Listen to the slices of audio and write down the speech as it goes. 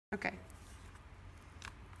Okay.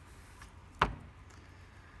 Do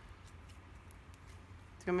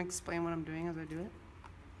you want me to explain what I'm doing as I do it?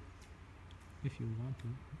 If you want to.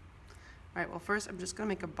 Alright, well first I'm just going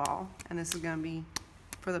to make a ball, and this is going to be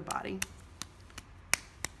for the body.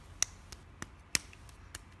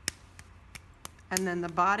 And then the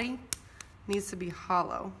body needs to be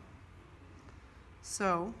hollow.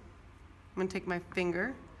 So I'm going to take my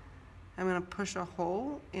finger, I'm going to push a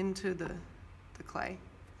hole into the clay.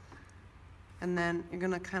 And then you're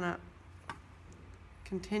going to kind of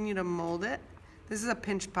continue to mold it. This is a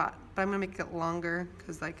pinch pot, but I'm going to make it longer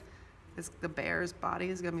because like the bear's body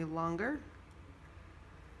is going to be longer.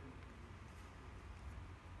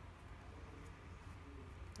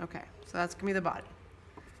 Okay, so that's going to be the body.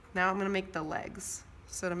 Now I'm going to make the legs.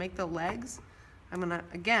 So to make the legs, I'm going to,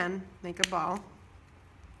 again, make a ball.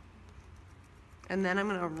 And then I'm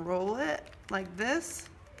going to roll it like this.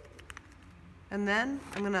 And then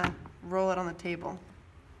I'm going to roll it on the table.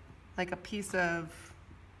 Like a piece of,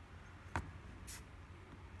 I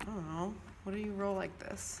don't know, what do you roll like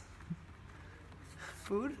this?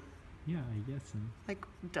 Food? Yeah, I guess so. Like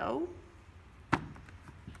dough?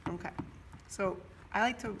 Okay. So I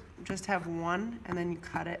like to just have one, and then you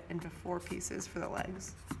cut it into 4 pieces for the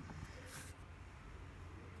legs.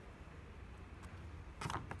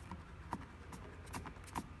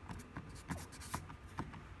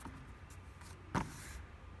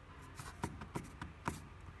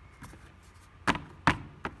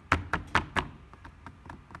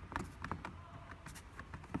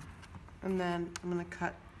 And then I'm going to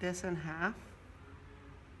cut this in half,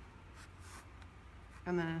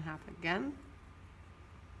 and then in half again.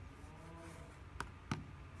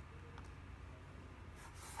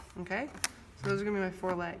 Okay, so those are going to be my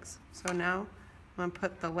 4 legs. So now I'm going to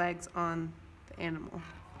put the legs on the animal.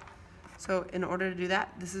 So in order to do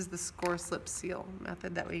that, this is the score, slip, seal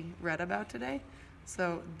method that we read about today.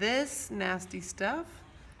 So this nasty stuff,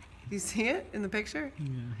 you see it in the picture?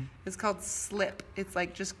 Yeah. It's called slip. It's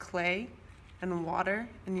like just clay and water,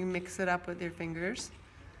 and you mix it up with your fingers.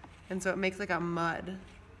 And so it makes like a mud.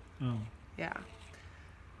 Oh. Yeah.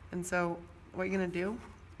 And so what you're going to do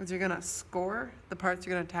is you're going to score the parts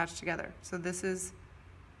you're going to attach together. So this is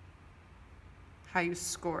how you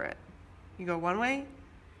score it. You go one way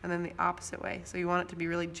and then the opposite way. So you want it to be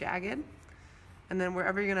really jagged. And then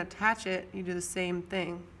wherever you're going to attach it, you do the same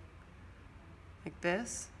thing. Like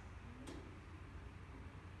this.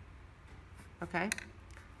 Okay?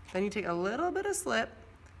 Then you take a little bit of slip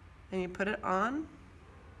and you put it on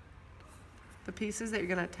the pieces that you're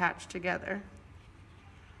going to attach together.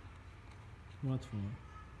 What for?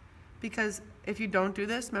 Because if you don't do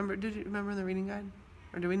this, did you remember in the reading guide?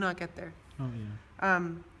 Or did we not get there? Oh, yeah.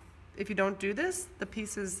 If you don't do this, the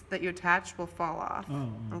pieces that you attach will fall off. Oh.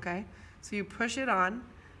 Okay? So you push it on,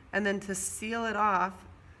 and then to seal it off,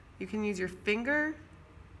 you can use your finger,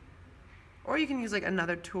 or you can use like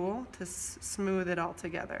another tool to smooth it all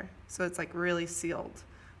together. So it's like really sealed.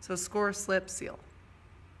 So score, slip, seal.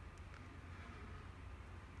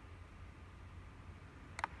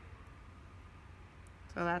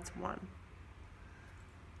 So that's one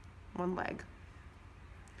leg.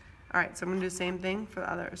 All right, so I'm gonna do the same thing for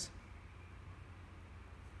the others.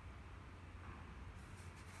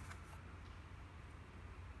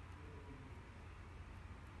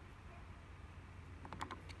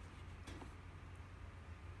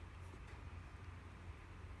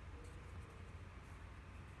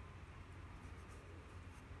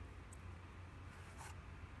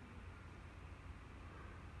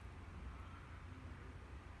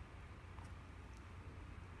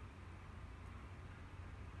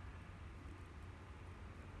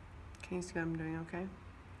 Can you see what I'm doing okay?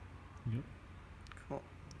 Yep. Cool.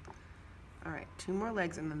 All right, 2 more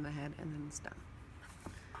legs and then the head, and then it's done.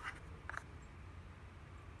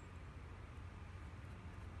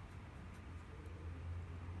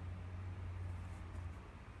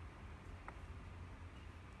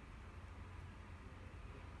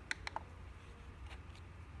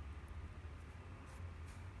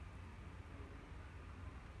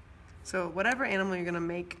 So whatever animal you're gonna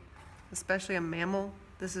make, especially a mammal,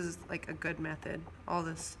 this is like a good method. All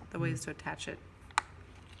this, the ways to attach it.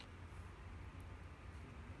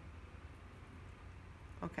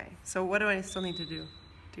 Okay, so what do I still need to do?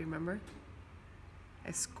 Do you remember?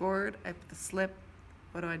 I scored, I put the slip.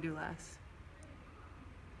 What do I do last?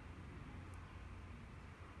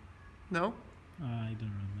 No? I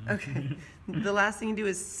don't remember. Okay. The last thing you do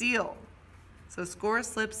is seal. So score,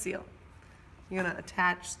 slip, seal. You're gonna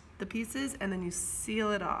attach the pieces and then you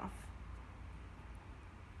seal it off.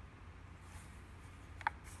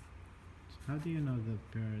 How do you know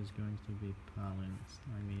the bear is going to be balanced?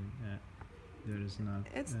 I mean, there is not.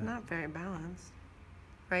 It's not very balanced,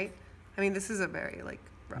 right? I mean, this is a very like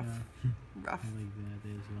rough, rough. I like that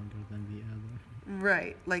is longer than the other.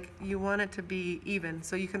 Right, like you want it to be even,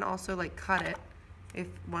 so you can also like cut it. If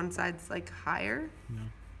one side's like higher, No.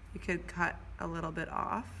 you could cut a little bit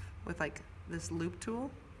off with like this loop tool,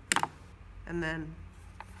 and then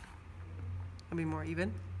it'll be more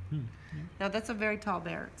even. Yeah. Now that's a very tall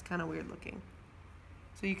bear. It's kind of weird looking.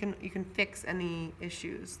 So you can fix any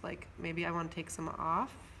issues. Like maybe I want to take some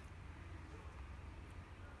off,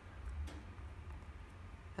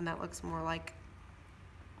 and that looks more like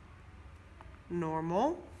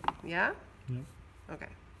normal. Yeah. Yep. Okay.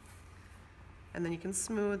 And then you can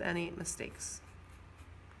smooth any mistakes.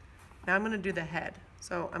 Now I'm going to do the head.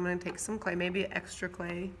 So I'm going to take some clay. Maybe extra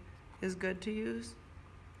clay is good to use.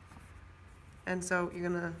 And so you're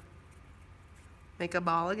going to make a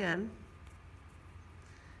ball again.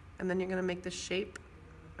 And then you're going to make the shape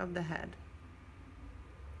of the head.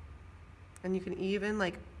 And you can even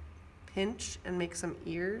like pinch and make some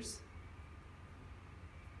ears.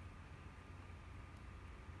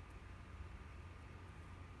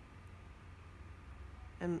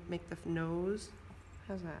 And make the nose.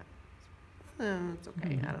 How's that? It's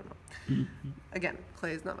okay. I don't know. Again,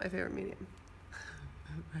 clay is not my favorite medium.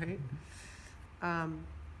 Right?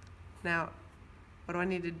 Now, what do I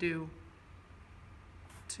need to do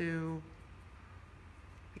to...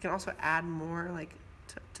 I can also add more like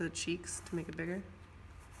to the cheeks to make it bigger.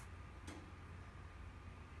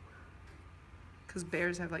 Because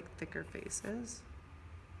bears have like thicker faces.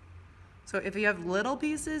 So if you have little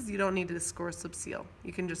pieces, you don't need to score slip seal.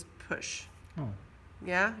 You can just push. Oh.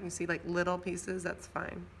 Yeah, you see like little pieces, that's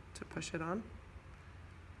fine to push it on.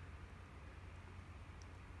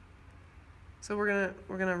 So we're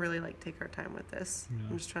gonna really like take our time with this. Yeah.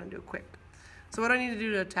 I'm just trying to do it quick. So what do I need to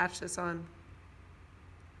do to attach this on?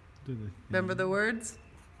 Do the Remember the words?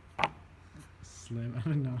 Slip. I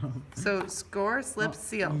don't know. So score, slip,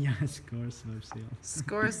 seal. Yeah, score, slip, seal.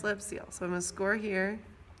 Score, slip, seal. So I'm gonna score here.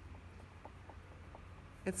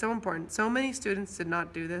 It's so important. So many students did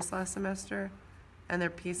not do this last semester, and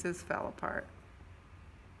their pieces fell apart.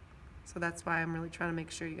 So that's why I'm really trying to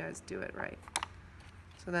make sure you guys do it right.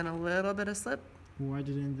 So then a little bit of slip. Why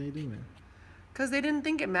didn't they do it? Because they didn't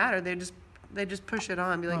think it mattered. They just push it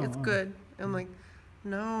on, be like, it's good. And I'm like,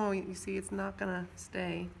 no, you see, it's not gonna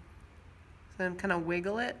stay. So then kind of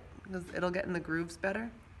wiggle it, because it'll get in the grooves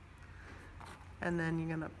better. And then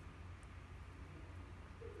you're gonna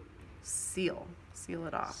seal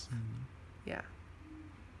it off. Yeah.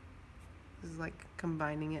 This is like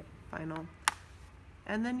combining it, final.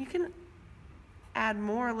 And then you can add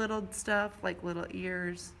more little stuff, like little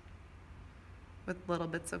ears with little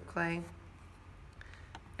bits of clay.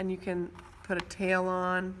 And you can put a tail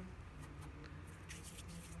on.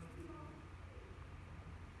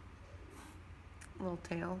 A little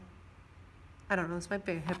tail. I don't know, this might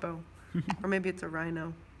be a hippo. Or maybe it's a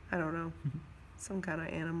rhino. I don't know. Some kind of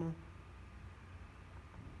animal.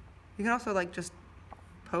 You can also like just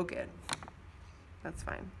poke it. That's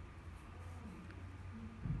fine.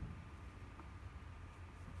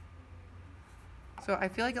 So I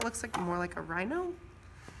feel like it looks like more like a rhino.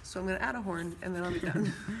 So I'm gonna add a horn and then I'll be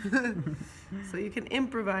done. So you can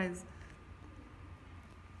improvise.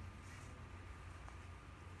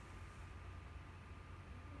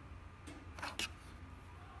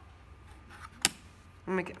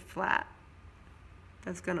 I'll make it flat.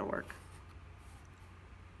 That's gonna work.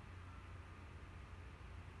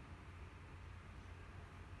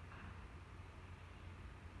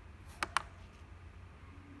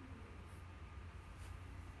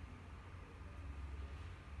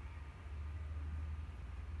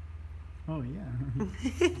 Oh yeah.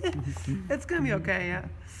 It's gonna be okay, yeah.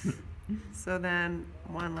 So then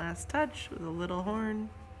one last touch with a little horn.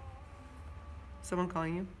 Someone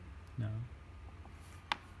calling you? No.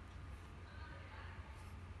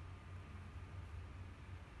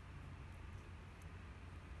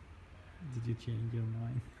 Did you change your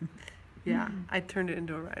mind? Yeah, I turned it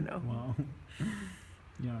into a rhino. Wow.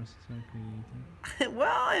 You're so creative. Well,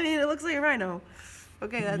 I mean, it looks like a rhino.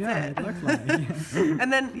 Okay, that's yeah, it. it looks like.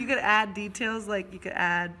 And then you could add details, like you could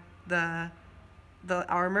add the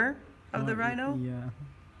armor of the rhino. Yeah.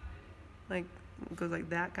 Like, it goes like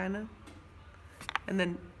that, kind of. And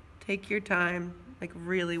then take your time, like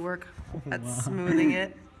really work at Wow. smoothing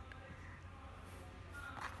it.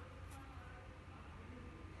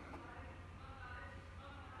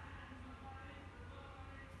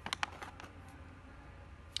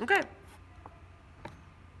 Okay.